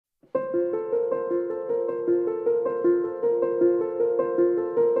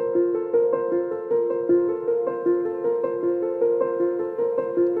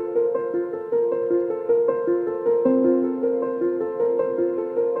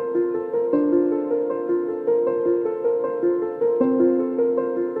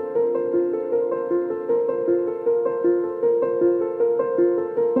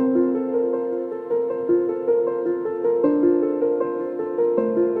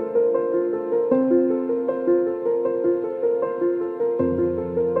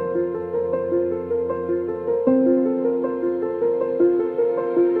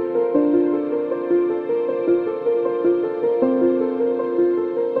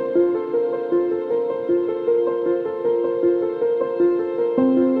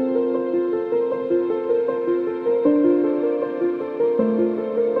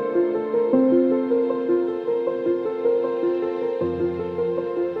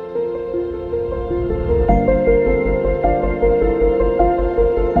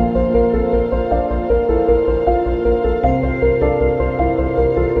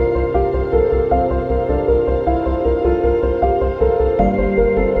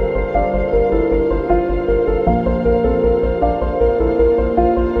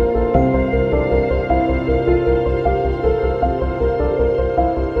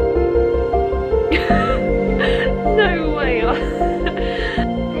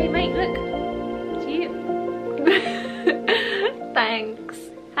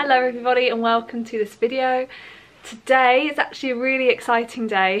Hello everybody and welcome to this video. Today is actually a really exciting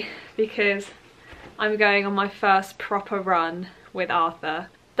day because I'm going on my first proper run with Arthur.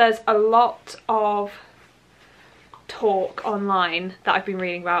 There's a lot of talk online that I've been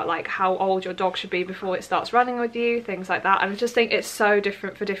reading about, like how old your dog should be before it starts running with you, things like that, and I just think it's so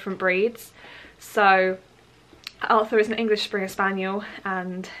different for different breeds. So Arthur is an English Springer Spaniel,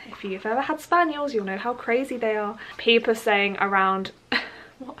 and if you've ever had Spaniels you'll know how crazy they are. People are saying around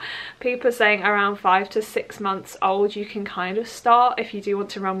 5 to 6 months old you can kind of start, if you do want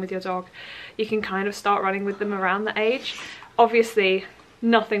to run with your dog, you can kind of start running with them around the age. Obviously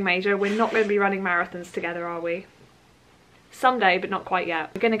nothing major, we're not going to be running marathons together, are we? Someday, but not quite yet.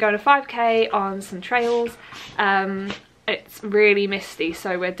 We're going to go on a 5k on some trails. It's really misty,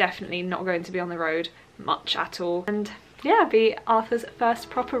 so we're definitely not going to be on the road much at all, and yeah, be Arthur's first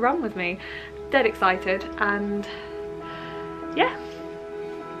proper run with me. Dead excited, and yeah,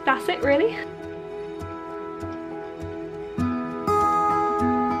 that's it really.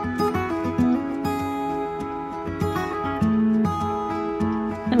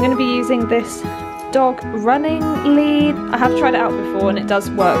 I'm going to be using this dog running lead. I have tried it out before and it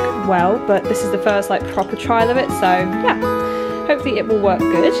does work well, but this is the first like proper trial of it, so yeah, hopefully it will work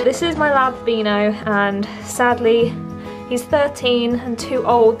good. This is my lab Vino, and sadly he's 13 and too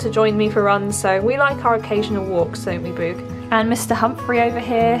old to join me for runs, so we like our occasional walks, don't we, Boog? And Mr. Humphrey over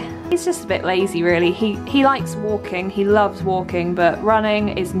here, he's just a bit lazy really. He likes walking, he loves walking, but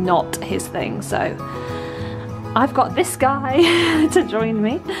running is not his thing, so I've got this guy to join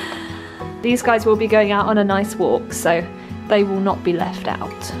me. These guys will be going out on a nice walk, so they will not be left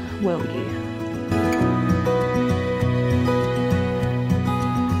out, will you?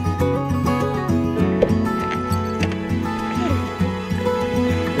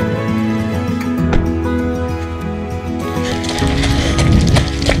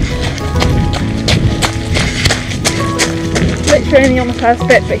 Literally only on the first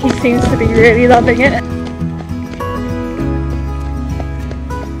bit, but he seems to be really loving it.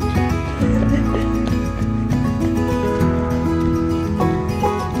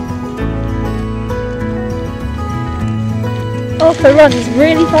 Arthur runs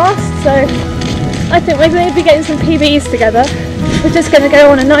really fast, so I think we're going to be getting some PBs together. We're just going to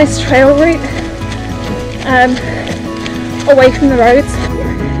go on a nice trail route away from the roads.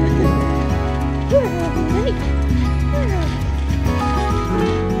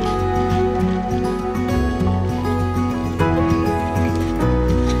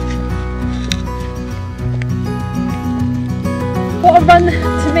 What a run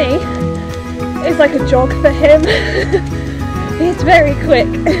to me is like a jog for him. He's very quick.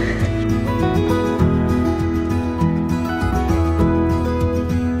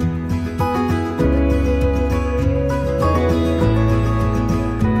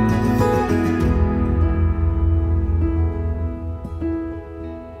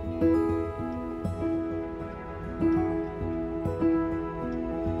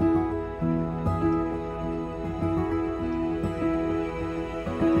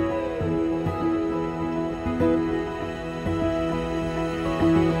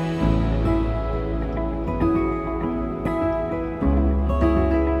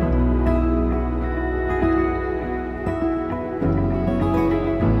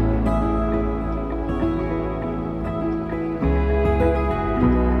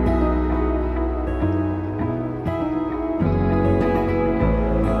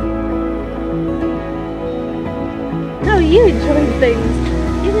 How are you enjoying things?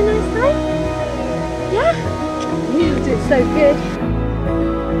 You having a nice time? Yeah? You did so good.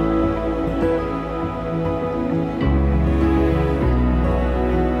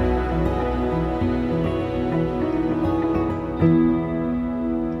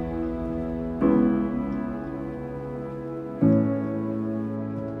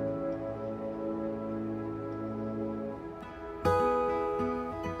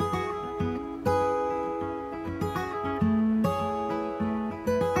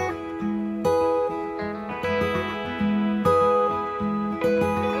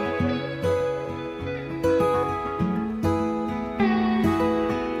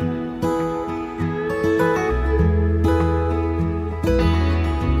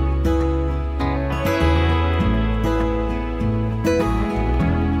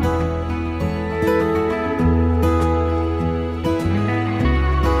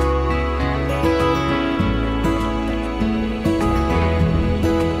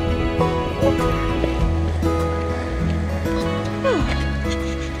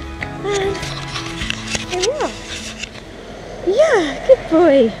 Yeah, good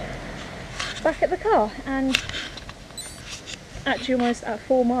boy. Back at the car, and actually almost at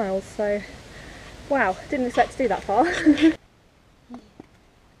 4 miles, so wow, didn't expect to do that far.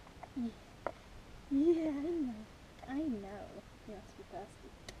 Yeah, I know. You must be thirsty.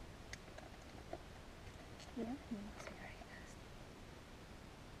 Yeah, you must be very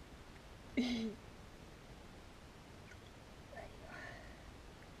thirsty. There you are.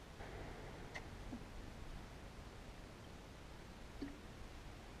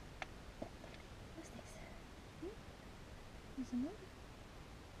 What's this? There's another.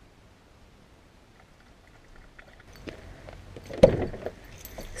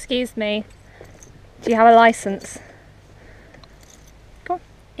 Excuse me. Do you have a license? Go on,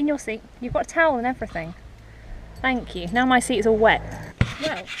 in your seat. You've got a towel and everything. Thank you. Now my seat is all wet.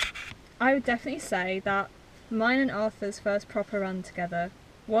 Well, I would definitely say that mine and Arthur's first proper run together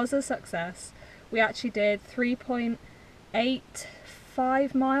was a success. We actually did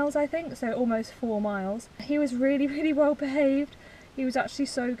 3.85 miles, I think, so almost 4 miles. He was really, really well behaved. He was actually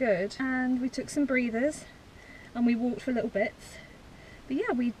so good. And we took some breathers and we walked for little bits. But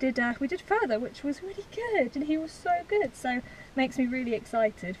yeah, we did further, which was really good, and he was so good. So makes me really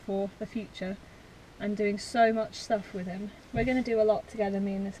excited for the future and doing so much stuff with him. We're going to do a lot together,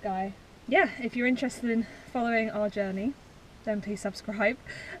 me and this guy. Yeah, if you're interested in following our journey, then please subscribe.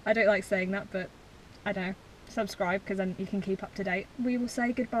 I don't like saying that, but I don't know, subscribe because then you can keep up to date. We will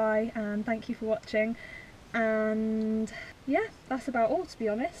say goodbye and thank you for watching, and yeah, that's about all, to be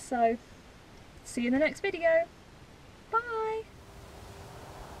honest. So see you in the next video. Bye!